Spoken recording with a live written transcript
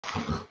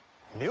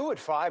New at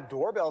 5,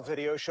 doorbell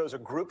video shows a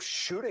group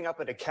shooting up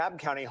a DeKalb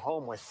County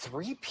home with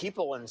 3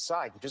 people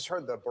inside. You just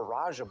heard the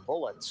barrage of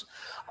bullets.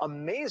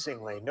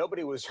 Amazingly,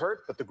 nobody was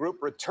hurt, but the group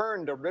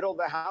returned to riddle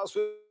the house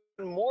with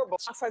more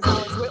bullets. Alex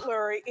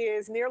Whitler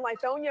is near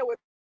Lithonia with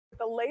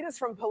the latest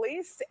from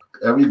police.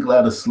 Ever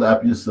glad to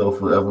slap yourself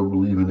for ever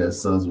believing that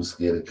sons were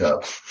scared of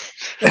cops?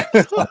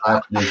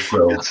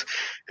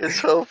 It's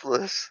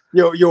hopeless.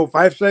 Yo,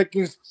 5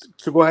 seconds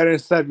to go ahead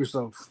and slap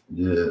yourself.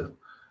 Yeah.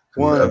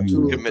 1,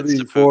 2,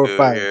 3, 4,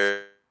 5.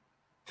 Here.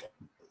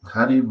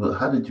 How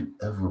did you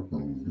ever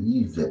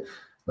believe that?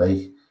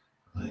 Like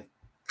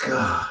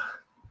God.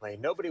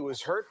 Nobody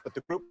was hurt, but the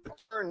group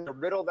returned to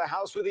riddle the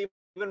house with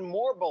even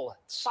more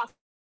bullets.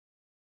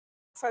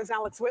 Says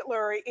Alex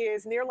Whitler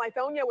is near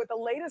Lithonia with the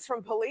latest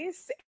from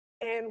police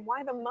and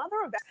why the mother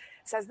of that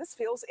says this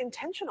feels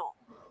intentional.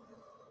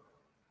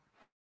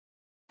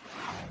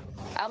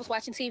 I was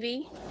watching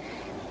TV.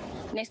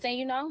 Next thing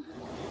you know,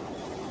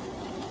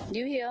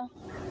 you hear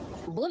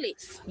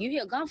bullets. You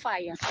hear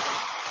gunfire.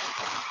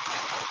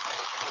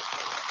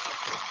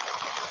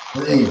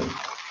 Damn.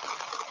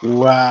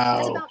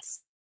 Wow.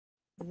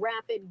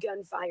 Rapid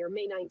gunfire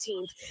May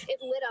 19th. It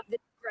lit up the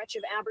stretch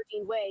of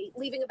Aberdeen Way,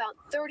 leaving about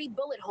 30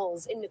 bullet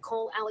holes in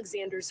Nicole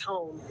Alexander's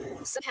home.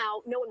 Somehow,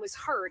 no one was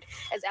hurt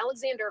as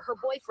Alexander, her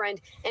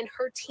boyfriend, and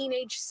her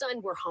teenage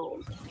son were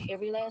home.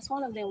 Every last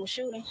one of them was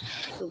shooting.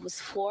 It was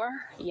 4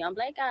 young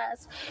black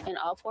guys, and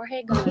all 4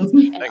 had guns.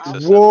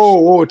 And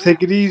Whoa,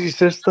 take it easy,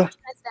 sister.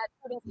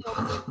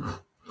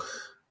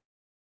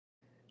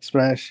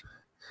 Smash.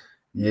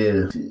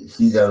 Yeah,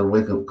 she got a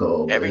wake up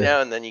call. Every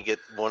now and then you get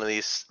one of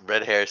these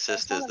red hair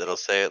sisters that'll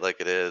say it like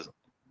it is.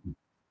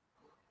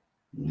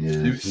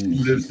 Yeah, she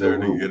just there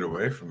to get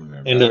away from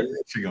them. And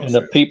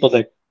the people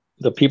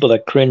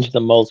that cringed the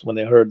most when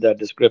they heard that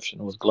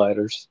description was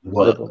gliders.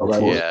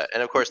 Yeah,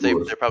 and of course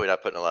they're probably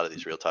not putting a lot of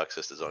these real talk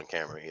sisters on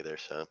camera either.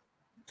 So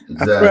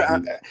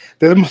exactly,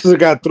 they must have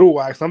got through.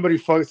 Like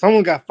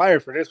someone got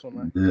fired for this one.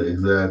 Man. Yeah,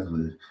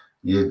 exactly.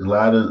 Yeah,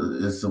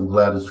 some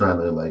gliders trying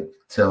to like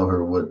tell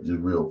her what the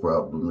real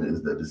problem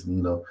is. That it's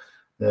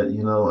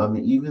I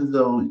mean, even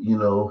though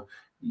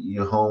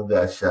your home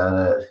got shot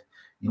at,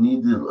 you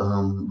need to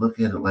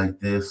look at it like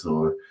this,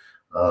 or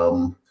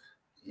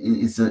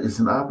it's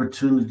an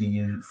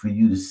opportunity for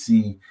you to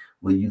see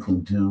what you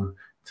can do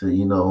to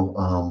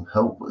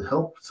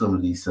help some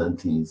of these son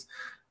teens,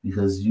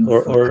 because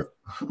or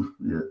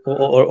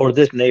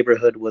this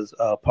neighborhood was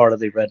part of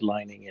the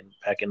redlining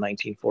back in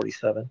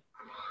 1947.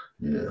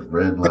 Yeah,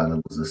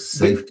 redlining was a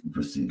safety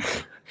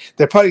procedure.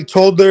 They probably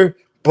told her,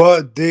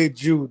 "But did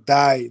you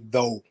die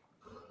though?"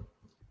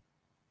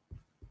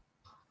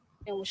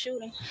 and was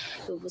shooting.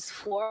 It was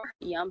 4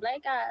 young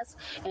black guys,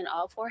 and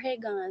all 4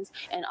 had guns,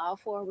 and all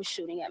 4 was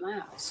shooting at my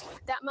house.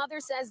 That mother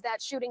says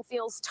that shooting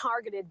feels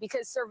targeted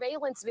because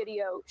surveillance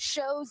video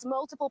shows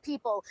multiple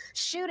people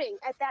shooting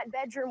at that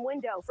bedroom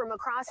window from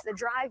across the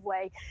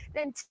driveway.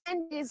 Then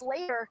 10 days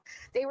later,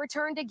 they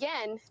returned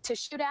again to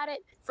shoot at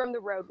it from the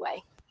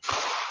roadway.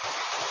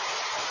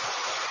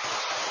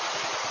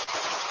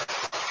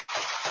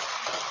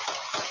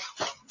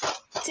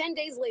 10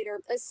 days later,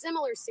 a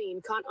similar scene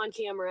caught on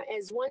camera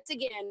as once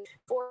again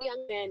 4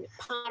 young men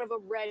pop out of a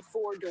red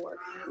 4-door.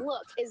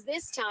 Look, as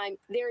this time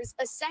there's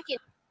a second.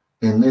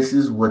 And this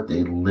is what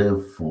they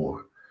live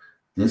for.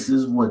 This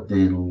is what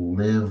they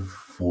live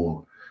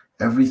for.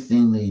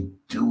 Everything they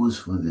do is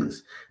for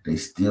this. They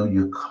steal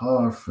your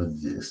car for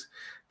this.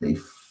 They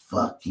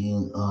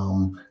fucking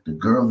the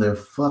girl they're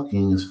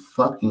fucking is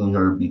fucking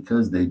her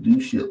because they do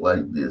shit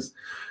like this.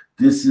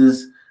 This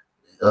is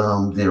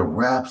their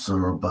raps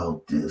are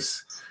about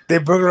this. They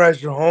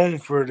burglarize your home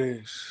for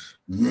this.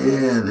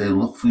 Yeah, they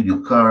look for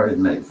your car at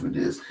night for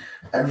this.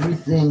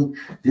 Everything.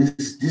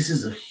 This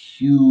is a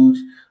huge,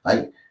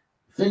 like,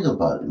 think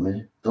about it,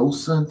 man.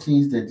 Those son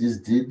teens that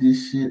just did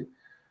this shit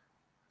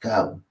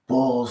got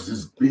balls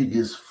as big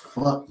as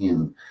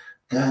fucking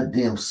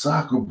goddamn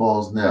soccer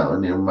balls now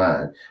in their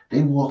mind.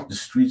 They walk the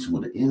streets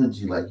with the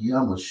energy like,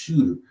 yeah, I'm a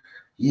shooter.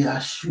 Yeah, I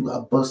shoot. I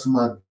bust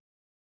my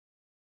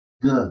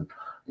gun.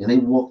 And they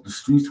walk the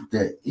streets with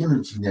that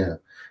energy now.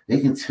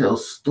 They can tell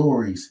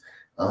stories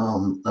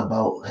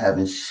about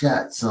having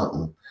shot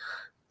something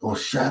or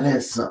shot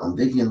at something.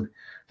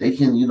 They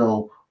can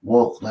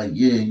walk like,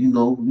 yeah,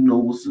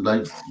 what's it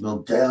like,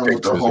 down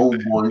with the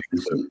homeboys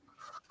and shit.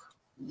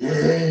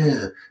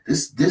 Yeah,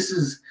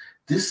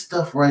 this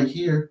stuff right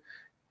here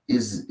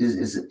is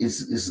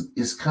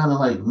kind of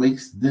like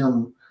makes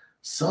them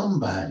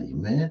somebody,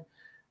 man.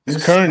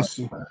 It's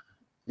currency.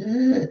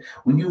 Yeah,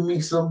 when you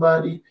meet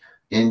somebody.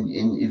 And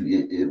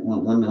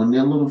when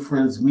their little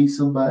friends meet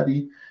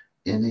somebody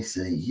and they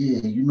say, yeah,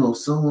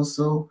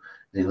 so-and-so,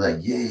 they're like,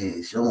 yeah,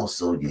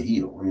 so-and-so, yeah, he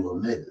a real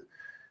nigga.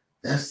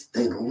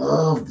 They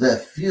love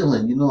that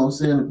feeling, you know what I'm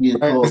saying? Being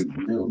called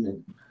a real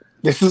nigga.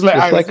 This is like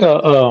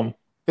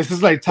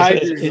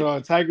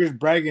Tigers. Tigers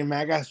bragging, man,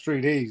 I got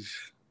straight A's.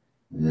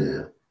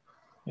 Yeah.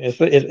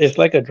 It's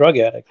like a drug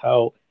addict,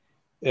 how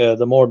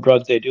the more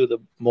drugs they do, the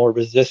more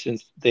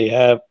resistance they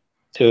have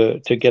to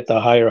get the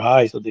higher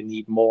high, so they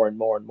need more and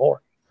more and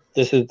more.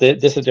 this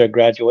is their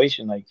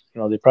graduation. Like,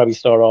 you know, they probably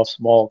start off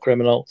small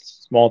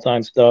criminals, small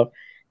time stuff,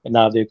 and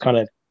now they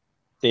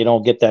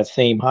don't get that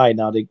same high.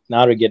 Now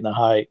they're getting a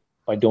high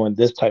by doing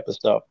this type of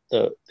stuff.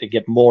 They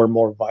get more and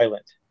more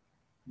violent.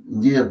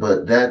 Yeah,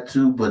 but that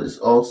too. But it's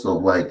also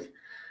like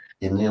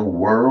in their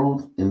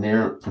world, in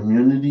their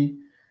community,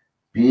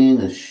 being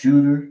a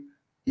shooter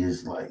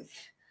is like,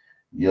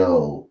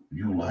 yo,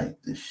 you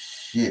like the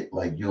shit.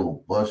 Like,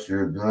 you'll bust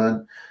your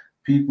gun.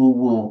 People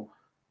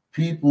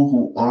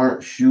who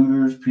aren't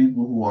shooters,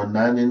 people who are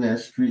not in that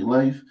street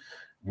life,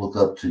 look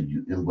up to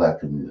you in Black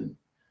community.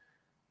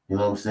 You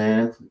know what I'm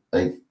saying?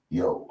 Like,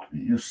 yo,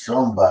 you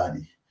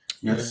somebody.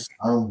 You're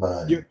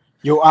somebody.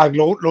 Yo,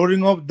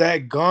 loading up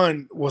that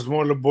gun was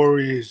more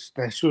laborious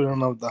than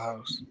shooting up the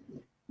house.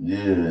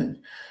 Yeah.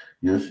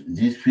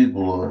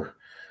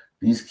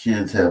 These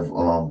kids have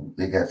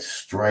they got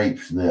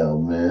stripes now,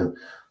 man.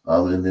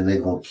 And then they're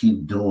gonna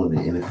keep doing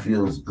it, and it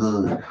feels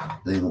good.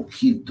 They're gonna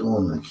keep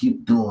doing it,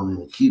 keep doing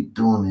it, keep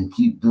doing it,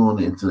 keep doing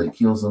it until they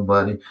kill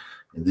somebody,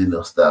 and then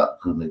they'll stop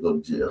because they go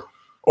to jail.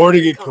 Or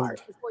they get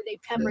killed. Before they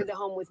peppered the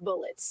home with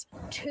bullets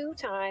 2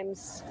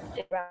 times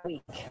in about a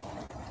week.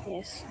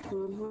 Yes.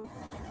 Mm-hmm.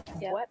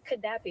 Yeah. What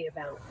could that be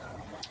about?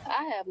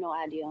 I have no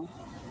idea.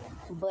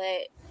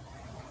 But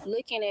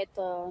looking at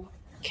the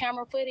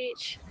camera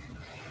footage,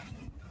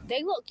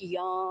 they look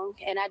young,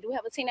 and I do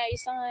have a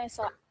teenage son,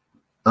 so.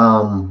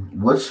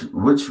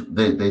 Which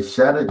they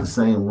shot at the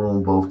same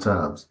room both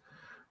times.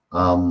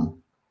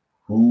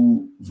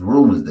 Whose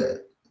room is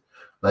that?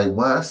 Like,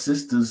 why are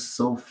sisters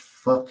so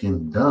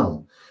fucking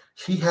dumb?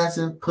 She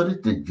hasn't put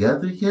it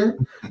together yet.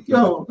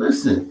 Yo,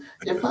 listen,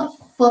 if I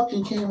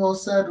fucking came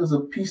outside, there was a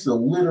piece of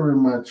litter in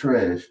my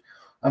trash.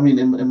 I mean,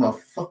 in my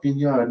fucking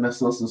yard, and I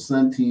saw some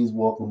Sunteens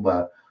walking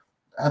by,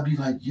 I'd be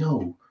like,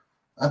 yo,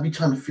 I'd be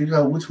trying to figure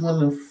out which one of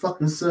them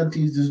fucking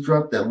Sunteens just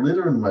dropped that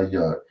litter in my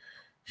yard.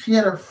 She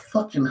had her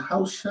fucking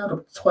house shot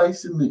up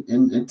twice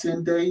in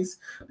 10 days.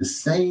 The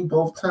same,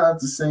 both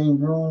times, the same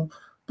room,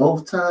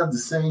 both times, the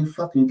same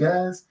fucking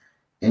guys.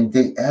 And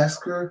they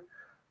ask her,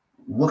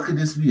 what could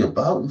this be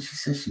about? And she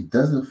says she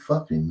doesn't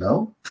fucking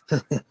know.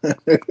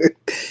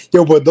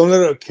 Yo, but don't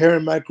let her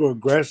Karen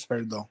microaggress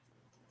her, though.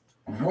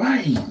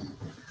 Right.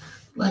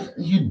 Like,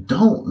 you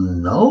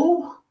don't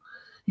know?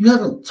 You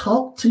haven't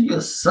talked to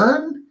your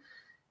son?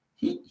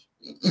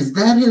 Is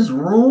that his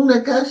room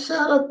that got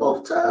shot up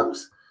both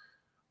times?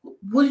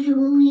 What do you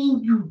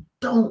mean you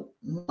don't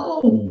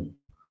know?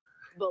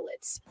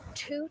 Bullets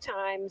 2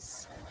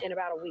 times in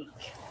about a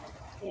week.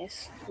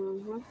 Yes.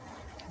 Mm-hmm.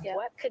 Yeah.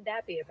 What could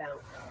that be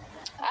about?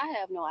 I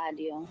have no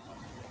idea.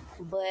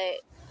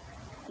 But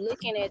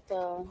looking at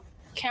the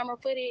camera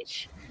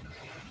footage,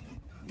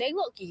 they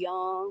look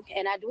young,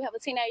 and I do have a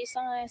teenage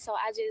son, so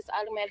I just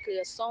automatically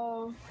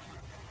assume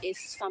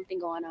it's something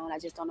going on. I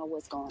just don't know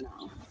what's going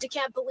on.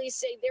 DeKalb police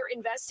say they're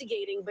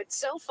investigating, but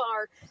so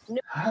far, no.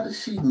 How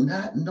does she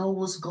not know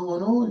what's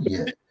going on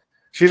yet?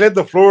 She let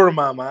the Florida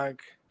mom,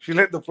 Ike. She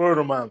let the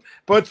Florida mom.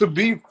 But to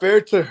be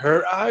fair to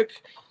her, Ike,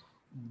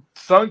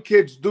 some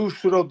kids do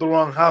shoot up the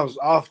wrong house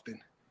often.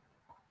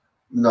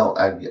 No,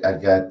 I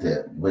got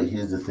that. But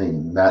here's the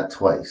thing, not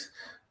twice.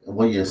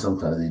 Well, yeah,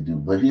 sometimes they do.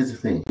 But here's the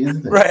thing.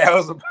 Right.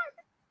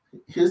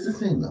 Here's the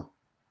thing, though.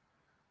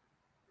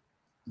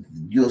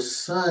 Your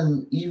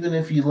son, even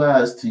if he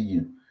lies to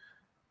you,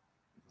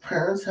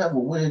 parents have a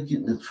way of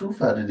getting the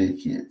truth out of their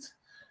kids.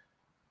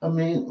 I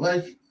mean,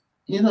 like,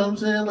 you know what I'm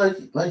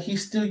saying? Like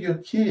he's still your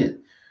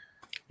kid.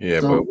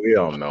 Yeah, so, but we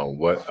all know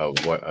what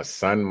a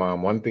son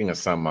mom. One thing a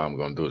son mom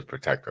gonna do is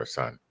protect her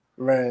son.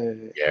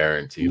 Right.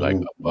 Guarantee, like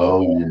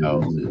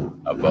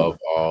above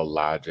all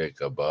logic,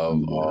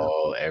 above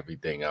all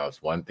everything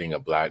else. One thing a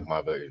Black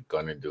mother is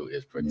gonna do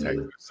is protect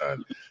her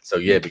son. So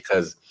yeah,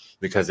 because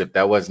if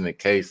that wasn't the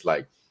case,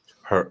 like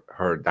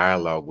her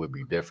dialogue would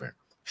be different.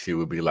 She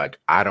would be like,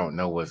 I don't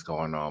know what's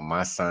going on.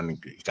 My son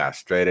got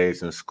straight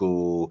A's in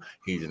school.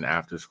 He's in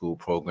after school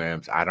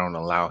programs. I don't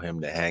allow him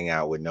to hang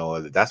out with no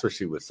other. That's what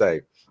she would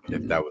say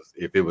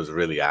if it was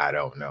really I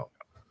don't know.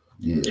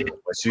 Yeah.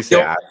 But she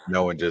said I don't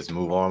know and just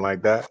move on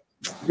like that.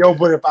 Yo,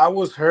 but if I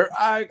was her,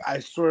 I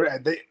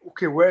swear,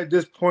 we're at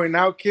this point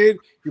now, kid.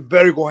 You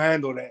better go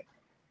handle that.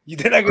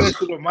 They're not gonna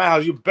shoot at my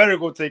house. You better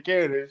go take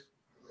care of this.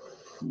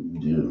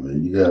 Yeah,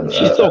 man, you gotta.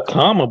 She's so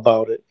calm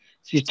about it.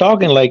 She's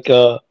talking like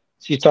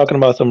she's talking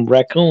about some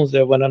raccoons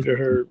that went under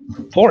her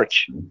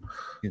porch.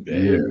 Yeah,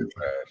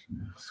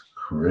 it's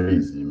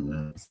crazy,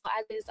 man.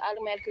 I just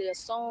automatically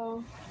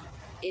assume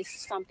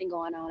it's something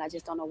going on. I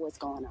just don't know what's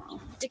going on.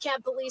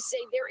 DeKalb police say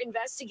they're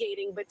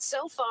investigating, but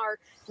so far,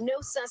 no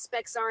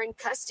suspects are in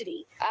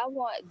custody. I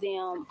want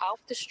them off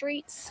the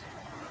streets,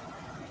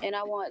 and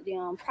I want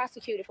them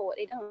prosecuted for what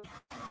they done,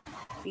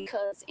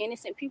 because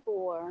innocent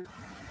people were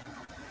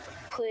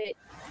put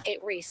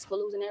at risk for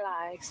losing their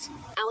lives.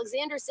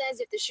 Alexander says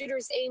if the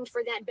shooters aimed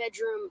for that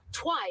bedroom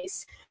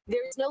twice,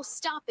 there's no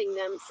stopping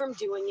them from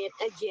doing it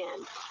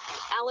again.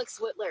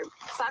 Alex Whitler,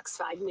 Fox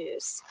 5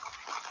 News.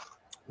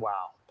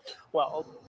 Wow. Well,